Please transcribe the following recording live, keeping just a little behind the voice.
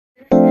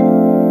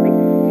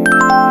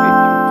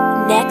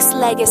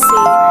Nexxlegacy.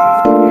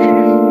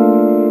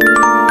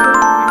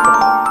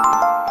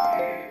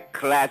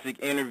 Classic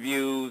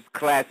interviews,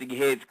 classic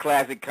hits,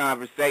 classic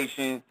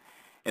conversation.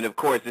 And of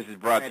course, this is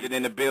brought to you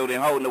in the building,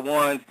 holding the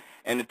ones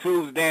and the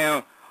twos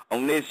down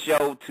on this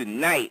show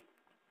tonight.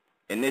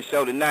 And this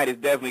show tonight is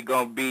definitely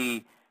going to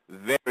be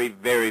very,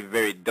 very,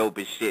 very dope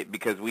as shit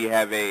because we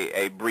have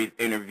a brief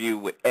interview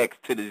with X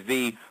to the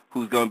Z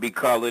who's going to be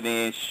calling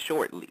in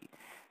shortly.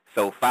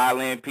 So file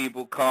in,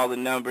 people. Call the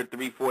number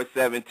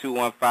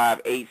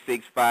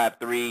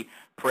 347-215-8653.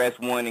 Press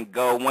 1 and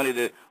go. One of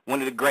the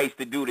greats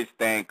to do this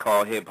thing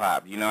called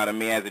hip-hop. You know what I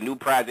mean? Has a new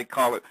project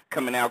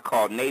coming out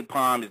called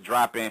Napalm. It's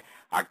dropping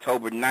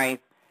October 9th.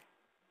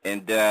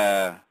 And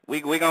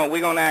we're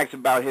gonna ask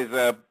about his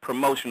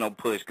promotional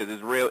push because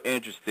it's real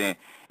interesting.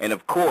 And,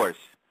 of course,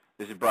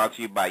 this is brought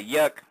to you by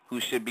Yuck,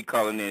 who should be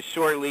calling in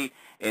shortly,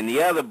 and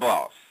the other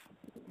boss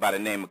by the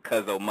name of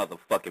Cuzzo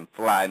motherfucking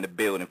Fly in the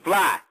building.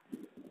 Fly!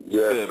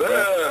 Yes, Good, sir.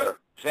 Bro.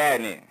 What's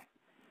happening?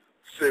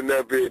 Sitting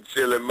up here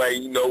chilling,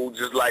 man, you know,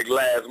 just like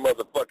last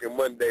motherfucking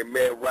Monday,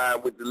 man,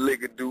 riding with the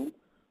lickadoo,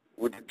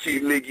 with the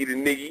T-Licky, the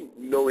niggy,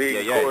 you know,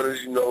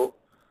 corners, you know.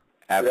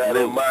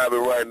 Absolutely. I'm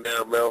mobbing right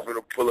now, man. I'm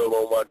finna pull up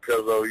on my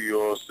Cuzzo, you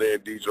know what I'm saying,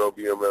 DJ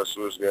BML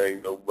Swiss gang,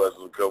 you know,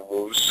 busting a couple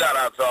moves. Shout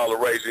out to all the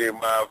Racing and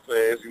Mob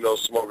fans, you know,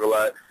 smoke a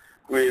lot.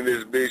 We in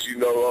this bitch, you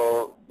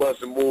know,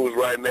 busting moves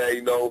right now,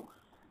 you know.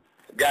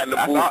 Got in the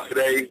booth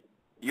today.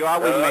 You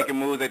always making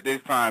moves at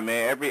this time,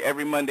 man.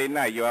 Every Monday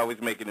night, you're always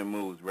making the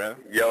moves, bro.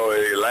 Yo,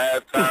 hey,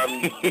 last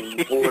time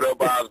we pulled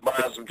up, I was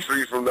buying some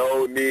trees from the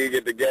old nigga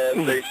at the gas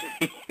station.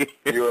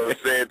 You know what I'm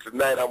saying?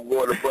 Tonight, I'm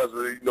going to bust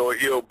a, you know,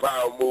 ill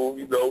power move,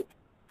 you know.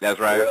 That's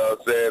right. You know what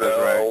I'm saying? That's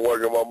right. I'm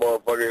working my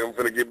motherfucker. I'm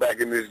finna get back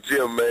in this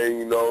gym, man,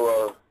 you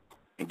know.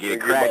 And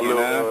get cracking,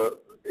 yeah,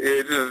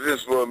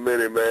 just for a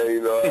minute, man,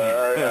 you know.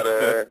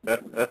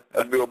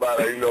 I do about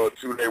a, you know, a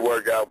 2-day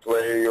workout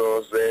plan, you know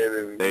what I'm saying?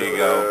 And, there you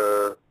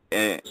go.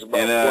 It's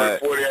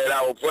about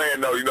 48-hour plan,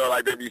 though, you know,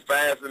 like they be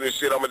fasting and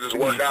shit. I'm going to just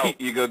work out.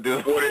 You gonna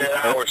do 48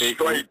 hours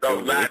straight, though,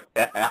 not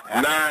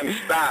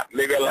non-stop,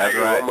 nigga. Like,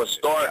 right. I'm going to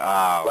start,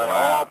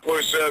 all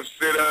push-ups,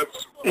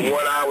 sit-ups, 1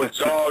 hour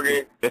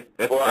jogging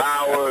for an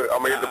hour. I'm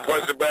going to hit the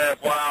punching bag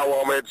for an hour.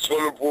 I'm going to hit the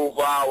swimming pool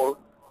for an hour.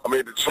 I'm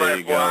going to hit the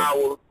track for an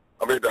hour.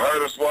 I'm going to hit the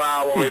hurdles for an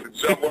hour. I'm going to hit the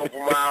jump rope for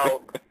an hour.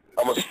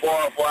 I'm going to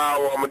spar for an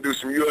hour. I'm going to do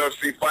some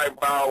UFC fight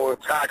for an hour,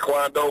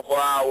 taekwondo for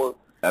an hour.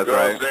 That's you know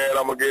right. what I'm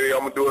saying?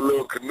 I'm gonna do a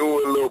little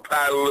canoeing, a little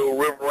paddling, a little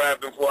river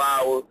rafting for an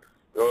hour. You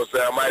know what I'm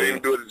saying? I might even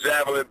do the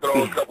javelin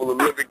throw, a couple of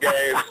Olympic games.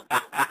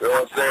 You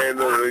know what I'm saying?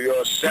 You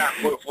know, shot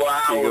put for an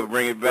hour. You gonna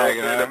bring it back,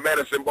 you know the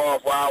medicine ball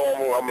for an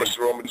hour. I'm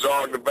gonna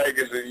jog to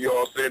Vegas and, you know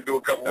what I'm saying, do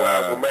a couple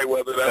rounds with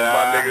Mayweather. That's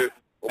my nigga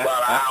for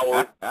about an hour.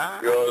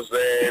 You know what I'm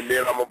saying?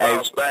 Then I'm gonna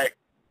bounce back.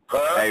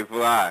 Huh? Hey,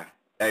 Fly.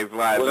 So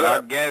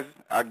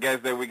our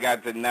guest that we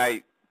got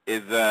tonight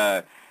is,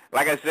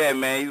 like I said,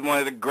 man, he's one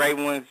of the great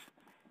ones.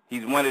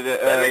 He's one of the.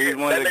 That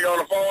nigga on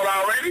the phone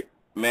already?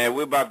 Man,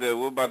 we're about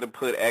to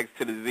put X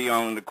to the Z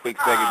on in a quick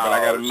second, but I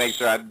gotta make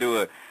sure I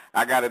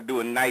gotta do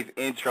a nice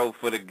intro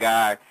for the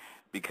guy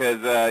because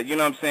you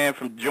know what I'm saying,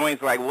 from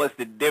joints like What's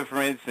the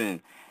Difference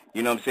and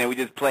you know what I'm saying, we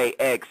just play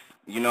X,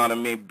 you know what I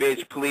mean,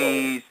 Bitch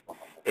Please,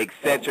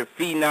 etc.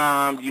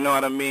 Phenoms, you know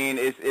what I mean.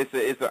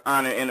 It's an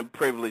honor and a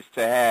privilege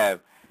to have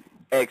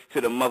X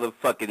to the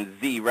motherfucking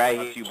Z right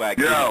here to you by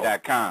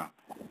Xzibit.com.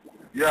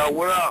 Yo,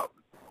 what up?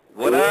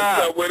 What's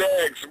up with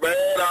X, man?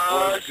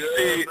 Oh,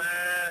 shit. Man.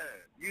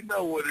 You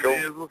know what it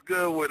is. What's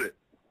good with it?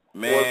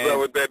 Man. What's up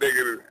with that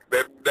nigga?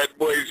 That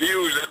boy's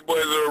huge. That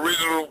boy's the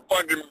original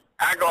fucking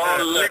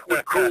alcoholic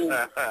liquid cool.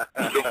 The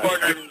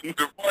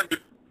fucking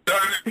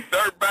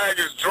dirt bag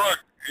is drunk.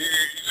 He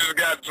just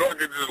got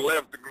drunk and just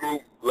left the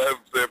group.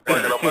 Said,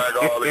 fucking, I'm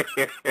alcoholic.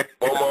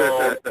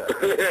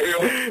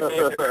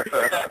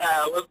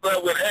 What's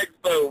up with X,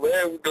 though,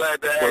 man? We're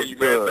glad to have you,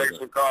 man. Thanks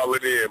for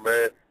calling in,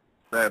 man.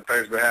 Man,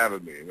 thanks for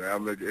having me, man.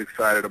 I'm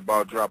excited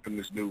about dropping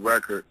this new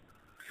record.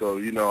 So,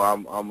 you know,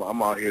 I'm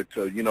out here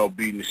to, you know,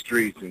 be in the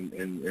streets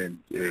and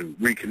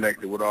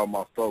reconnected with all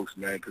my folks,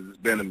 man, because it's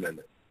been a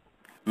minute.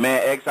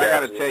 Man, X, I got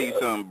to tell you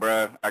something,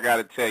 bruh. I got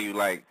to tell you,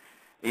 like,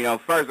 you know,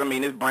 first, I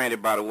mean, it's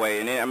branded, by the way,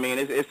 and I mean,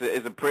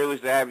 it's a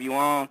privilege to have you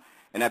on,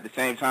 and at the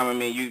same time, I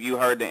mean, you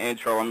heard the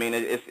intro. I mean,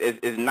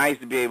 it's nice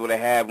to be able to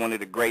have one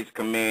of the greats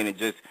come in and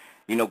just,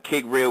 you know,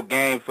 kick real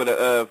game for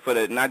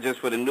the not just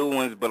for the new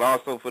ones, but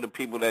also for the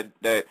people that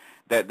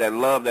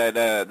love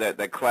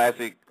that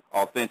classic,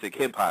 authentic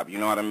hip hop. You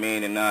know what I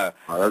mean? And that's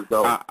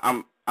dope.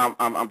 I'm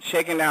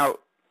checking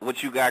out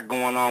what you got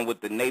going on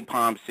with the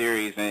Napalm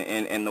series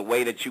and the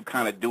way that you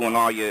kind of doing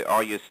all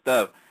your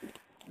stuff.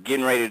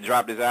 Getting ready to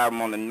drop this album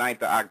on the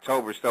 9th of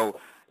October. So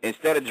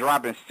instead of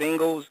dropping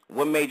singles,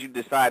 what made you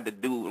decide to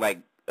do like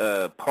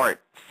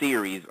part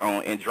series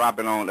on and drop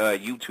it on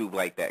YouTube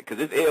like that? Because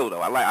it's ill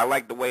though. I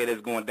like the way it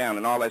is going down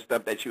and all that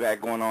stuff that you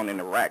had going on in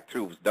the rack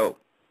too was dope.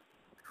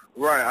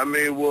 Right. I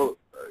mean, well,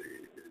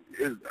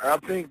 I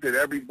think that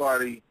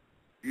everybody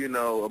you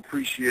know,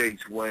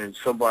 appreciates when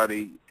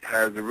somebody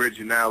has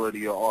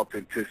originality or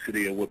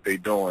authenticity in what they're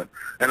doing.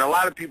 And a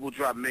lot of people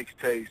drop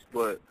mixtapes,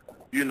 but,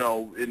 you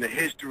know, in the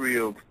history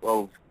of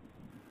all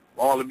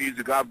the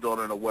music I've done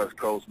on the West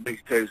Coast,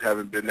 mixtapes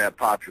haven't been that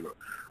popular.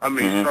 I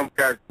mean, some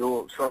cats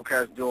do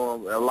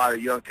them, a lot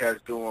of young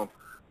cats do them,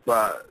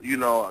 but, you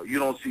know, you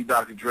don't see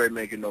Dr. Dre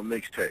making no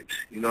mixtapes.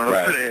 You know what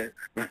I'm saying?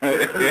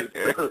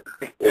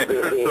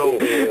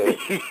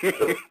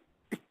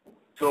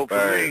 So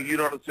for me, you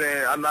know what I'm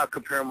saying, I'm not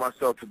comparing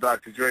myself to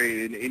Dr.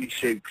 Dre in any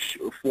shape,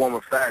 form,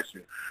 or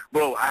fashion.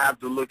 But I have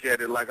to look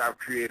at it like I've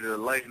created a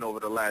lane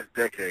over the last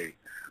decade.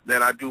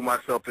 Then I do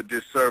myself a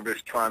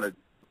disservice trying to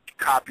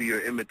copy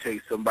or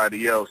imitate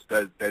somebody else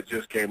that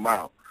just came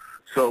out.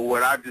 So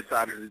what I've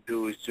decided to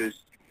do is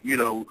just, you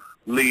know,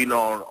 lean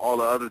on all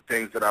the other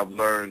things that I've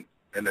learned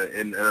in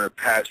the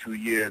past few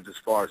years as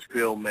far as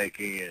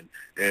filmmaking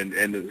and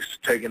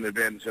taking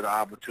advantage of the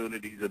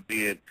opportunities of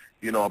being,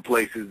 you know, in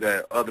places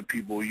that other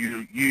people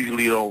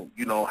usually don't,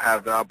 you know,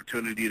 have the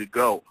opportunity to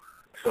go.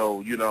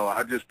 So, you know,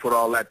 I just put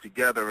all that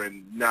together,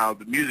 and now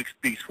the music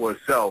speaks for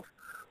itself.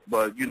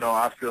 But, you know,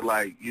 I feel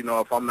like, you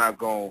know, if I'm not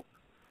going to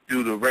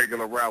do the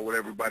regular route what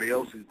everybody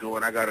else is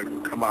doing, I got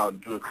to come out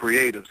and do it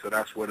creative. So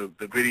that's where the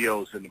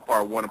videos and the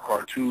part 1 and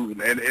part 2,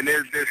 and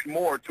there's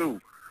more, too.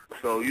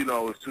 So, you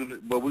know,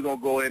 but we're going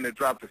to go in and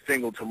drop the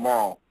single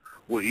tomorrow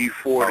with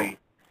E40.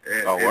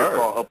 It's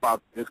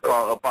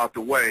called Up Out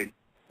the Way.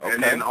 Okay.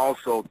 And then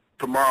also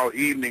tomorrow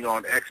evening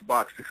on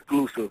Xbox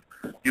exclusive,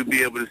 you'll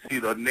be able to see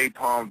the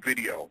Napalm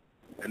video.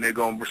 And they're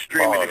going to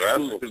stream it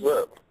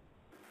exclusive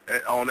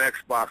on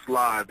Xbox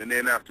Live. And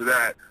then after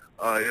that,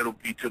 it'll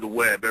be to the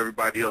web.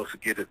 Everybody else will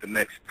get it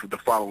the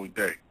following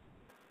day.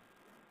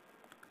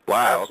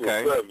 Wow,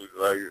 okay.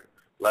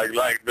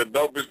 Like the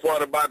dopest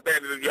part about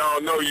that is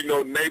y'all know, you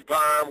know,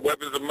 Napalm,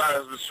 Weapons of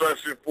Mass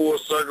Destruction, Full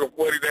Circle,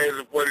 40 Days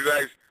and 40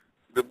 Nights.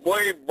 The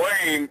boy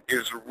brain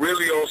is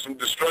really on some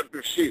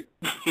destructive shit.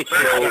 So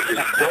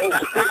it's dope.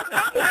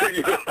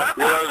 You know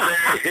what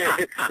I'm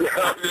saying?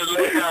 I'm just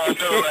letting y'all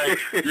know, like,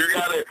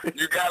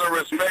 you gotta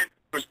respect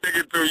for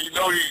sticking through. You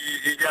know,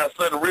 he got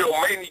something real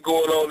manly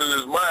going on in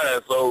his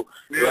mind. So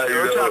yeah, like,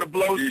 you're trying to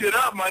blow shit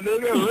up, my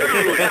nigga.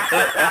 That's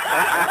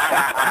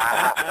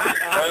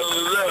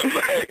what I'm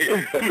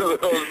saying. So you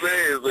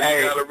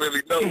gotta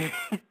really know.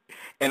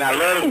 And I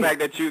love the fact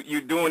that you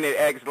doing it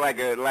acts like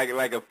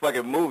a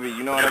fucking movie.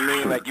 You know what I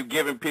mean? Like you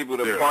giving people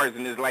the parts,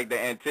 and it's like the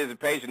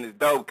anticipation is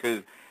dope.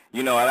 Cause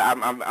you know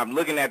I'm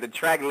looking at the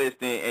track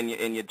listing,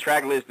 and your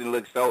track listing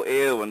looks so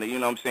ill, and you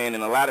know what I'm saying.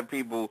 And a lot of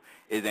people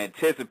is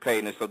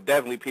anticipating it. So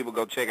definitely people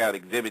go check out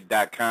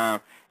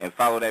Xzibit.com and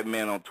follow that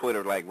man on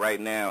Twitter like right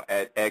now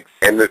at X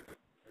to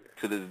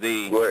the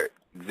Z. What?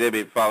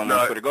 Xzibit, follow him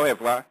on Twitter. Go ahead,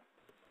 Fly.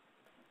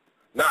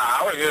 Nah,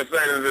 I was just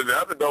saying that the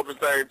other dopest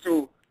thing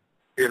too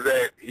is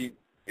that he's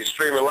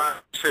streaming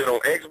live shit on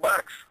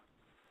Xbox.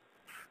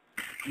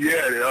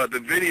 Yeah, the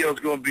video's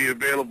going to be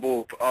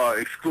available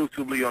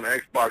exclusively on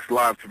Xbox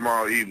Live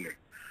tomorrow evening.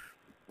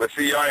 But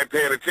see, y'all ain't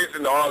paying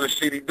attention to all the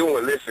shit he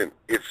doing. Listen,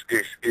 it's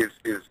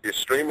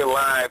streaming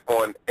live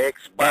on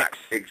Xbox.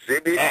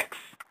 Xzibit.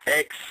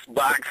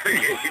 Xbox.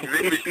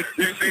 Xzibit.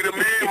 You see the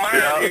man,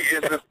 man?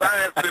 It's the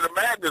science to the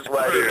madness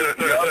right here.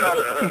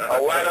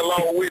 I'm right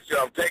along with you.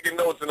 I'm taking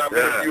notes and I'm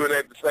interviewing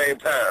at the same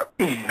time.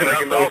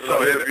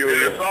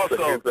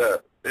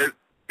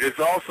 It's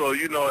also,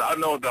 you know, I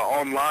know the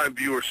online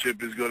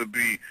viewership is going to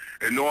be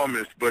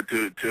enormous, but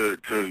to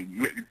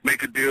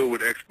make a deal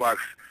with Xbox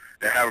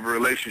and have a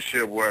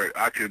relationship where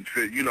I can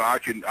fit, you know, I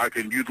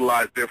can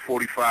utilize their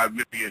 45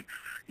 million,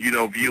 you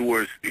know,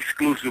 viewers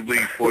exclusively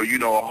for, you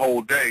know, a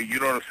whole day, you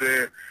know what I'm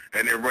saying?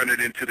 And then run it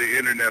into the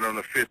internet on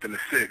the 5th and the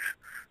 6th.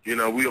 You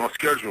know, we on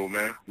schedule,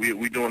 man.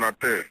 We doing our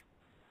thing.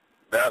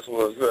 That's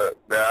what's up.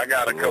 Now, I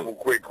got a couple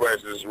quick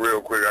questions real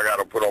quick. I got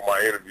to put on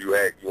my interview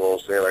hat, you know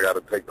what I'm saying? I got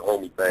to take the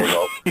homie thing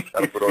off.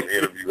 Got to put on the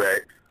interview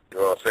hat, you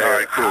know what I'm saying? All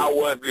right, cool. How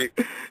was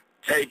it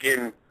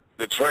taking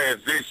the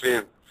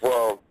transition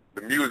from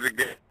the music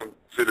game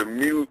to the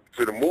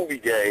movie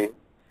game?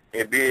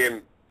 And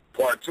then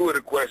part 2 of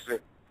the question,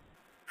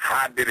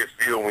 how did it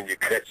feel when you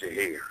cut your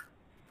hair?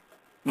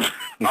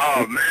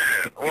 Oh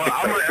man! Well,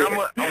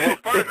 well,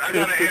 first I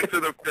gotta answer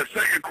the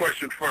second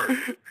question first.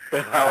 You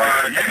know,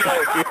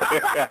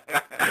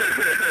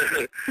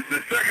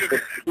 the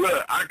second.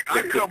 Look, I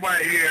cut my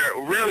hair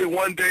really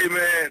one day,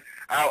 man.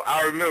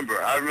 I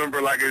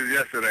remember like it was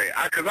yesterday.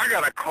 Cause I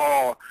got to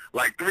call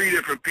like 3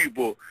 different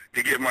people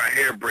to get my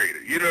hair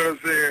braided. You know what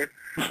I'm saying?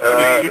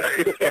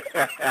 It's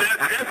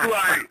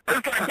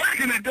like back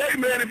in the day,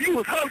 man, if you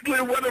was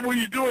hustling, whatever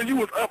you doing, you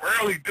was up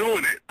early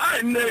doing it. I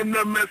ain't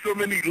never met so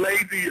many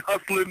lazy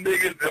hustling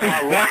niggas in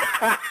my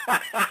life.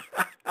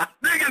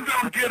 Niggas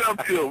don't get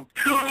up till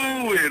 2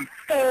 and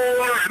 4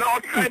 and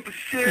all type of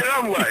shit.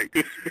 I'm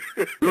like,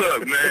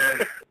 look,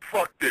 man,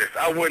 fuck this.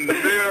 I went in the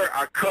mirror,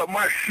 I cut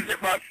my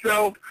shit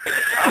myself.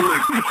 I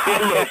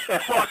look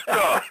fucked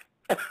up.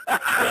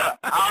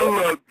 I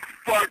look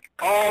fucked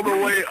all the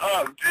way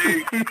up,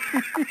 G.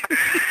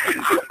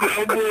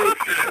 No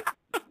bullshit.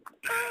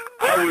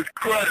 I was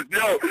crushed.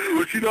 Yo,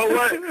 but you you know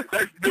what?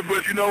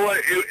 But you know what?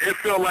 It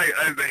felt like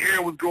as the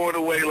hair was going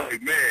away,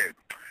 like, man,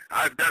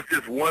 that's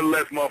just one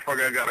less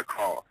motherfucker I got to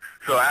call.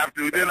 So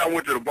then I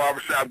went to the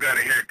barbershop, got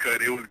a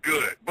haircut. It was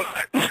good.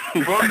 But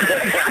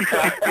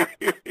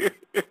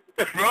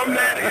from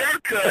that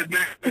haircut,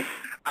 man,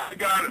 I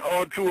got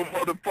onto a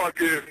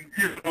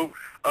motherfucking,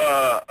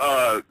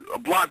 a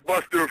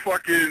blockbuster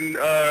fucking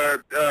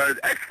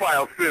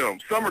X-Files film,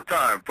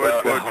 Summertime, for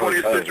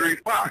 20th Century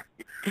Fox.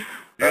 You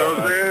know what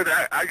I'm saying?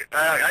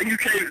 You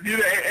can't,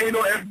 ain't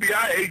no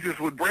FBI agents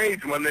with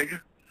braids, my nigga.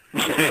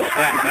 You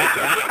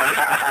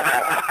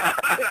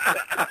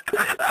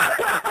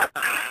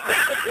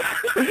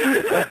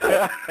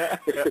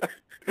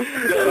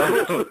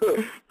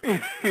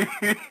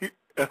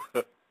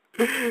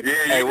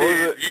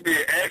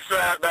did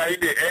X-Files. Now you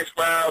did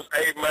X-Files,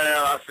 8 Mile.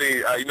 I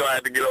see. I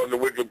had to get on the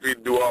Wikipedia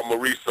to do all my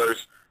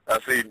research. I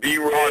see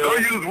D-Rail.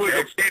 Don't use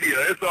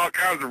Wikipedia. It's all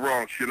kinds of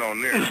wrong shit on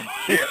there.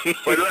 Yeah,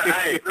 but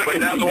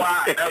that's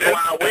why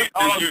I went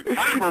all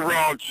type of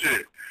wrong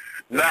shit.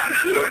 Nah,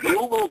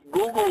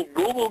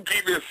 Google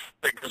keep it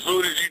sick. As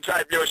soon as you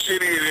type your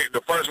shit in, the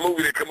first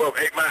movie that come up,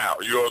 8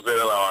 Mile. You know what I'm saying?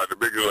 Like, all right, the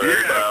big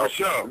 8 Mile. For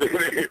sure.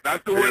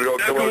 That's the one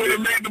that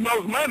made the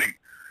most money.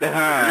 Shout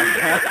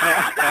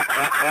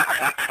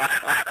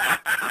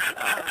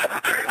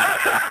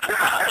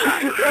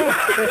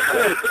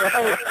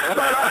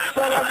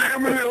out to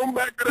Eminem. I'm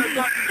back to that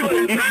Dr.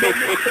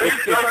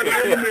 Shout out to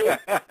Eminem.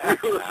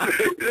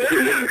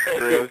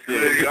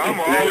 I'm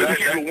always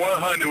keeping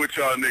 100 with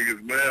y'all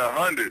niggas, man.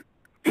 100.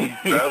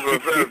 That's what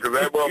I'm saying, because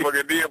that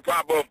motherfucker did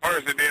pop up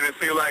first, and then it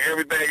seemed like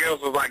everything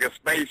else was like a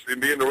space,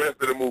 and then the rest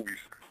of the movies.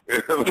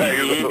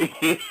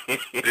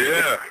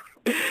 Yeah.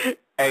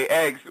 Hey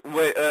X,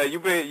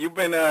 you've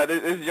been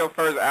this is your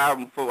first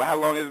album for how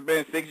long has it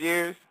been? 6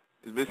 years?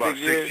 It's been about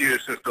 6 years. 6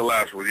 years since the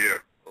last one, yeah.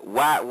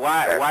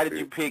 Why did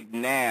you pick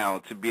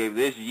now to be able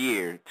this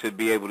year to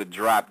be able to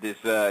drop this?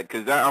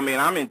 Because I'm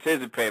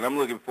anticipating. I'm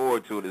looking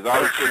forward to it. There's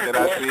all the shit that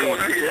I see. Did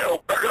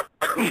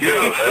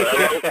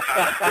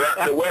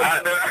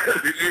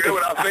you hear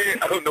what I said?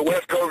 The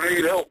West Coast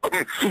need help.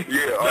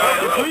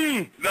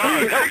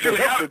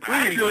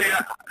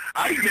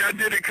 Actually, I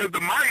did it because the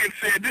Mayans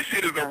said this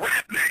shit is a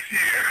rap next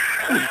year.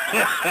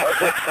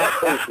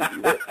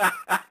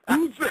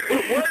 Who said?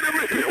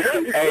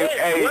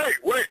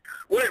 Wait.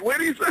 What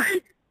did he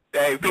say?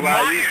 Hey, the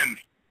Mayans.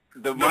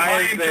 The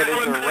Mayans said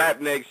it's a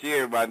rap next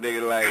year, my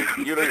nigga. Like,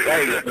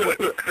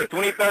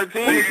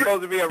 2013 is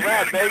supposed to be a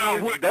rap, baby.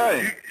 It's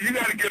done. You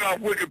got to get off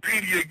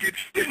Wikipedia and get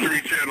your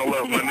History Channel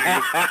up, my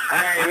nigga.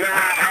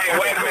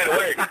 Wait a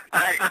minute.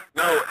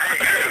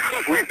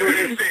 We do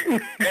this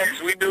shit.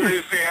 We do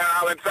this shit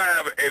all the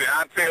time, and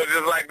I tell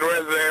just like the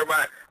rest of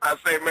everybody, I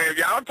say, man, if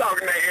y'all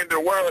talking that end of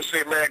the world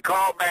shit, man,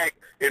 call back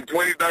in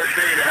 2013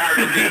 and have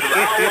the people.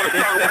 I don't want to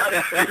talk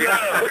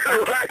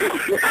about it.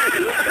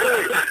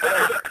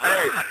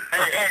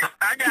 Hey,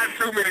 I got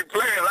too many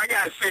plans. I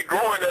got shit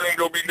growing that ain't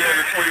going to be done in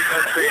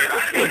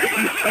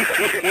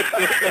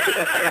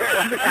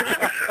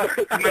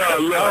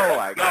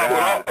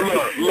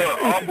 2013.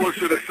 Look, all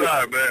bullshit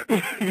aside,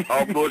 man.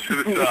 All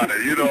bullshit aside.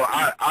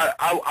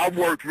 I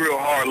worked real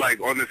hard, like,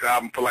 on this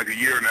album for like a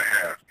year and a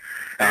half.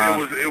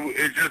 And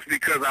it just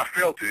because I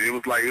felt it. It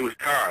was like it was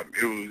time.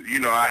 It was,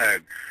 I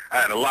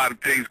had a lot of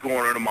things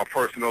going on in my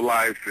personal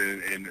life,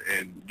 and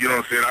you know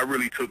what I'm saying. I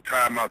really took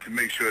time out to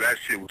make sure that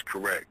shit was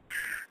correct.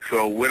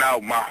 So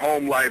without my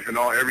home life and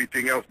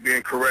everything else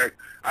being correct,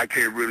 I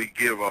can't really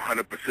give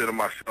 100% of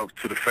myself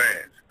to the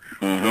fans.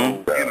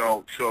 Mm-hmm.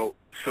 So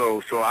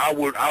I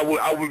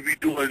would be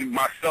doing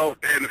myself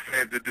and the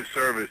fans a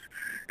disservice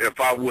if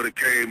I would have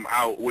came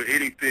out with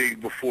anything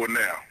before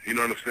now. You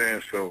know what I'm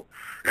saying? So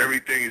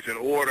everything is in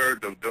order.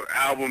 The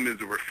album is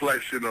a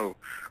reflection of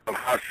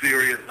how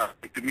serious I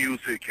think the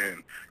music,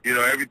 and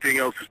everything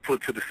else is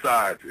put to the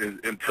side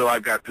until I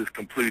got this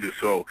completed.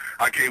 So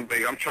I can't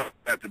wait. I'm trying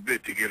at the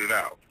bit to get it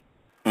out.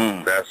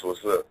 That's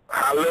what's up.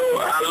 How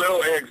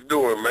little X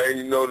doing,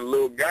 man? The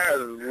little guy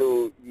is a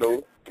little,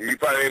 he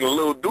probably ain't a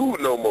little dude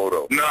no more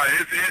though. No,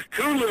 it's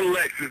 2 little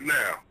X's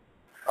now.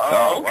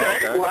 Oh,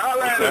 okay. Well, how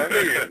long has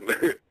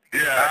it been?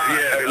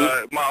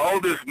 Yeah. My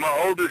oldest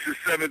is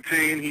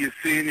 17. He is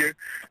senior.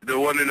 The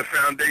one in the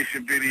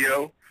foundation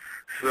video.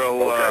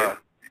 So,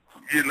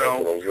 and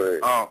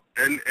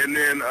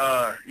then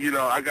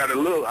I got a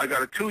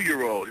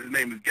 2-year-old. His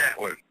name is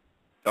Gatlin.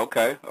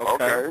 Okay.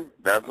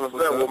 That's what's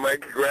up. Well, man,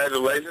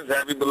 congratulations.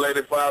 Happy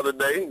belated Father's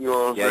Day. You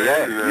know what I'm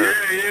saying?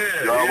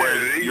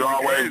 You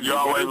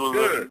always was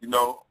good.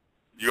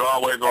 You're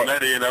always on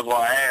that end. That's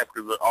why I asked,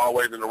 because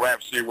always in the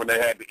rap shit when they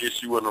had the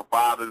issue with the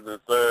fathers and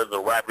sons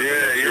and rappers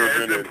and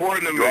children. It's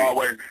important to me.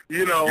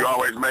 You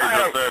always made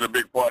your son a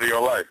big part of your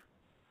life.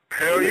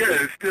 Hell yeah,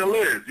 it still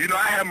is.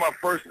 I had my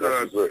first when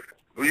I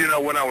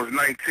was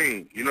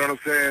 19. You know what I'm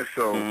saying?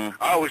 So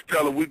I always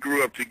tell him we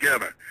grew up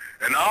together.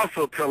 And I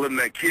also tell him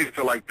that kids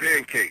are like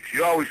pancakes.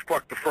 You always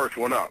fuck the first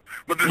one up.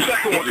 But the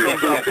second one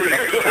comes out pretty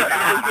good. You know what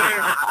I'm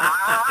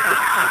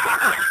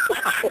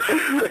saying?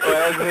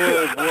 That's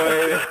hood,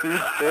 boy.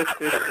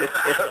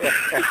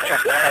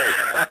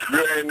 You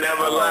ain't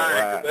never lying.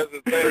 Wow. That's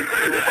the thing.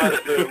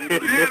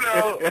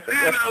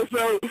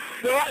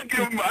 So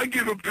I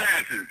give him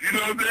passes. You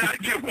know what I'm saying?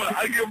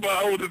 I give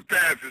my oldest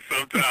passes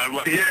sometimes.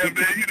 Like, yeah,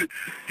 man,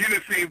 you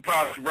done seen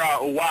Pops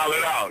wild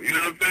it out. You know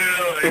what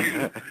I'm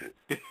saying?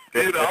 Like,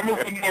 I'm a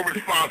little more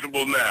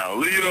responsible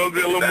now. You know,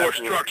 they're a little more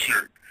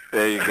structured.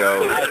 There you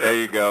go. There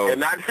you go.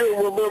 And I couldn't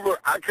remember.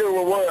 I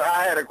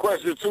had a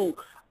question too.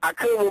 I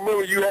couldn't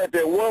remember you had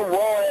that one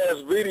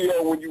raw-ass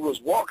video when you was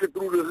walking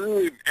through the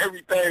hood,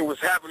 everything was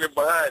happening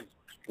behind you.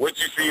 What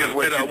you see is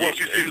what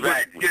you see.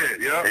 Exactly.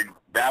 Yeah.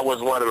 That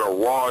was one of the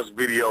rawest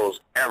videos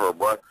ever,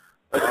 bro.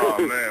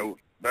 Oh,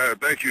 man,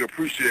 thank you.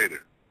 Appreciate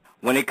it.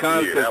 When it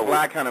comes to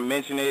Fly kind of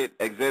mentioned it,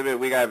 Xzibit,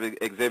 we got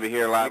Xzibit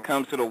here a lot. When it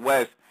comes to the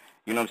West,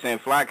 you know what I'm saying,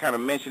 Fly kind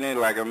of mentioned it.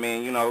 Like, I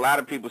mean, you know, a lot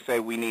of people say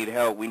we need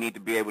help. We need to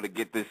be able to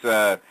get this,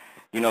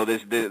 you know,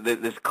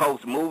 this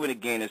coast moving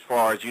again as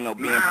far as, you know,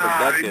 being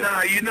productive.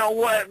 Nah, you know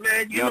what,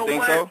 man? You don't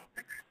think what? so?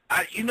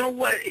 You know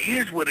what?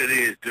 Here's what it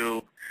is,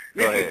 dude.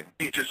 Go ahead.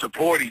 We need to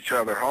support each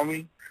other,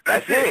 homie.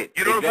 That's it.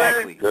 You know what I'm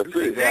saying?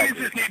 Exactly. Niggas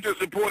just need to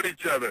support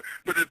each other.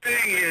 But the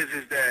thing is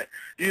that,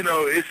 you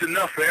know, it's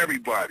enough for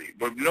everybody,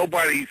 but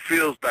nobody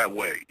feels that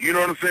way. You know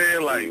what I'm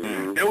saying? Like,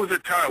 there was a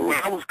time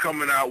when I was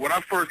coming out, when I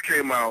first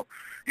came out,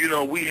 you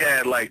know, we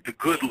had like the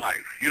good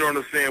life. You know what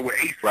I'm saying? With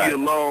AC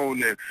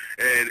Alone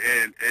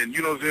and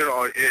you know what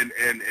I'm saying?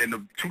 And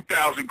the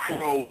 2,000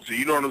 Crows.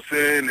 You know what I'm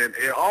saying? And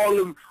all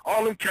them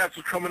cats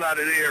was coming out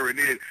of there. And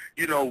then,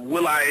 you know,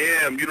 Will I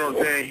Am. You know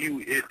what I'm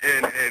saying?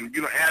 And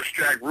you know,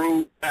 Abstract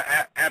Rude.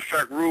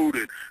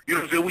 And you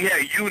know what I'm saying? We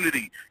had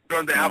unity. You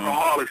know, the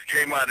Alcoholics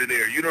came out of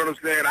there. You know what I'm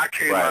saying? I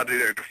came out of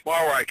there. The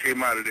Far Right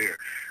came out of there.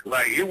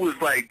 Like, it was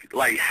like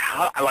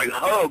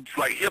hubs,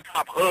 like hip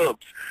hop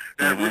hubs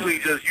that really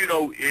just, you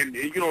know, and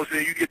you know what I'm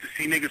saying, you get to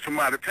see niggas from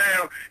out of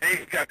town and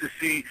you got to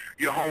see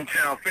your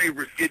hometown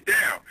favorites get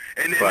down.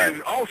 And then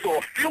there's also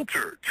a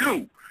filter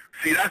too.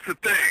 See, that's the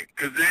thing,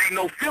 because there ain't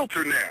no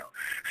filter now.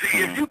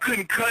 See, if you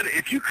couldn't cut it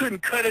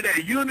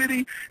at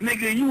Unity,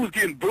 nigga, you was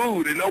getting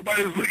booed and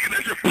nobody was looking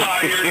at your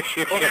flyers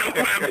or your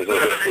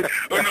website,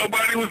 or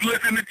nobody was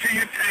listening to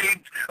your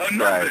tapes or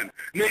nothing.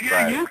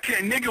 Nigga, you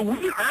can, nigga,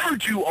 we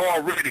heard you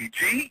already,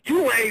 G.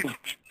 You ain't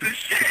the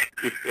shit.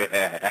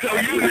 So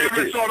you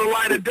never saw the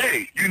light of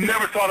day.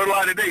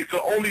 So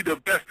only the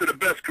best of the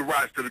best could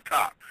rise to the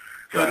top.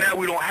 So now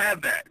we don't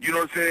have that. You know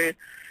what I'm saying?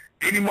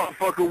 Any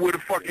motherfucker with a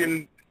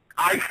fucking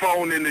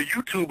iPhone and a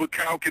YouTube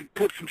account can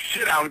put some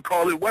shit out and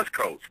call it West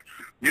Coast.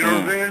 You know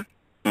what I'm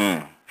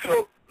saying?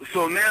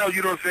 So now,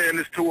 you know what I'm saying,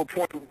 it's to a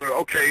point where,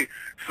 okay,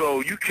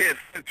 so you can't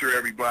censor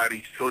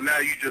everybody, so now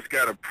you just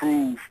got to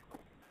prove,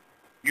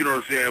 you know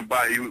what I'm saying,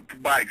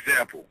 by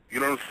example. You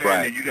know what I'm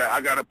saying? And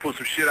I got to put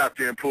some shit out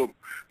there and put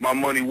my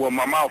money where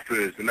my mouth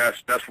is, and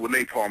that's what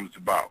Napalm is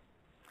about.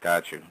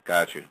 Got you.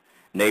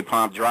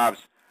 Napalm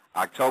drops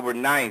October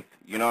 9th.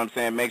 You know what I'm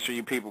saying? Make sure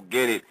you people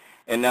get it.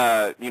 And,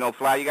 you know,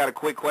 Fly, you got a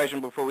quick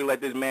question before we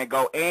let this man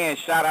go. And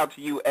shout out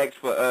to you, X,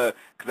 for,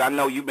 because I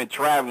know you've been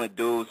traveling,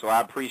 dude, so I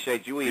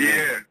appreciate you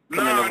even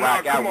coming to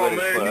rock out with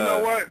us. You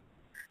know what?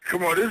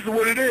 Come on, this is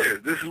what it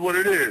is.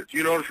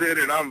 You know what I'm saying?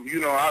 And I'm,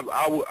 you know,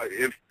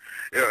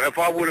 if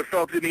I would have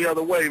felt any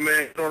other way,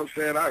 man, you know what I'm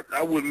saying,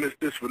 I wouldn't miss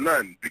this for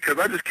nothing. Because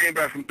I just came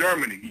back from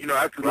Germany, you know,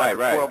 after like a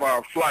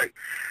 12-hour flight.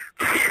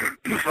 So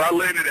I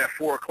landed at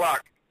 4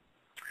 o'clock.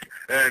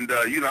 And,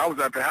 you know, I was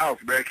at the house,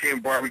 man.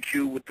 Came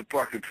barbecue with the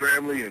fucking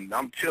family, and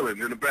I'm chilling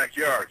in the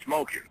backyard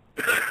smoking.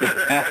 You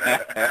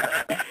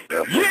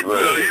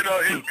know,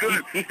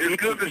 it's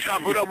good to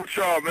chop it up with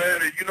y'all,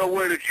 man. And you know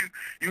what? If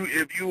you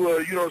know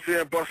what I'm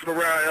saying, busting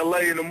around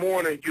L.A. in the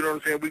morning, you know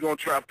what I'm saying, we're going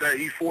to trap that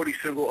E40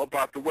 single up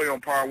out the way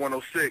on Power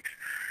 106.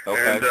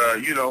 Okay.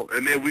 And, you know,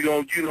 and then we're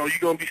going to, you know, you're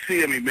going to be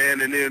seeing me, man.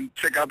 And then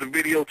check out the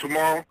video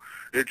tomorrow.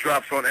 It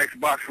drops on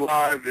Xbox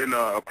Live and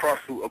across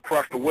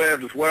the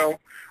web as well.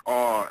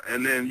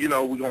 And then, you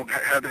know, we're going to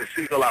have that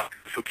single out,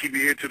 so keep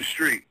your ear to the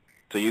street.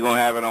 So you're going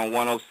to have it on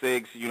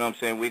 106, you know what I'm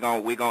saying? We're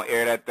gonna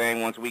air that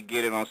thing once we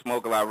get it on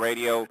Smoke A Lot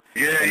Radio.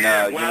 Yeah, and, you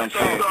know what I'm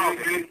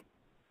saying?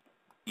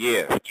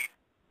 Yeah.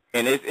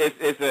 And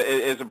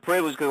it's a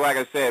privilege because, like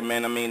I said,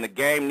 man, I mean, the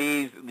game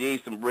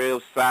needs some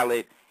real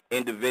solid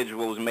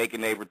individuals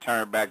making a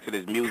return back to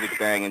this music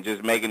thing and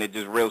just making it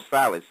just real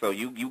solid. So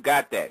you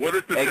got that. What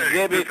is the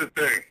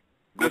thing?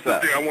 This is the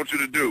thing I want you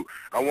to do.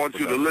 I want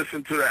you to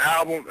listen to the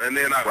album, and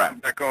then I'll come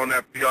back on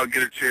after y'all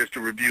get a chance to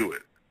review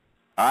it.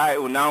 All right.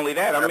 Well, not only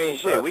that, I mean,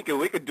 shit, we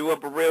could do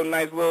up a real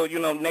nice little, you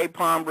know,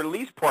 Napalm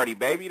release party,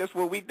 baby. That's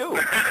what we do.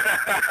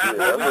 That's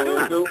what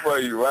we do for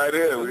you right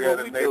here. We got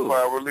a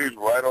Napalm release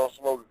right on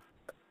Smoke.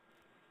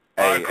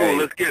 All right, cool.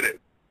 Let's get it.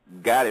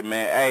 Got it,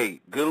 man. Hey,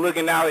 good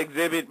looking out,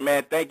 Xzibit,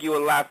 man. Thank you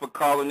a lot for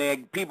calling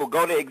in. People,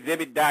 go to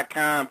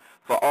Xzibit.com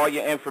for all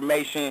your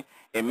information.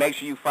 And make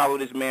sure you follow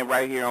this man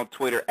right here on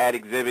Twitter,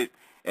 @Xzibit.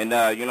 And,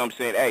 you know what I'm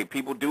saying? Hey,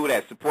 people do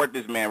that. Support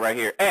this man right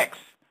here. X.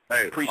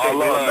 Hey, appreciate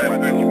love,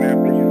 man. Thank you, man.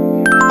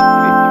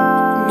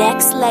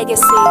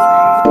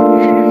 Nexxlegacy.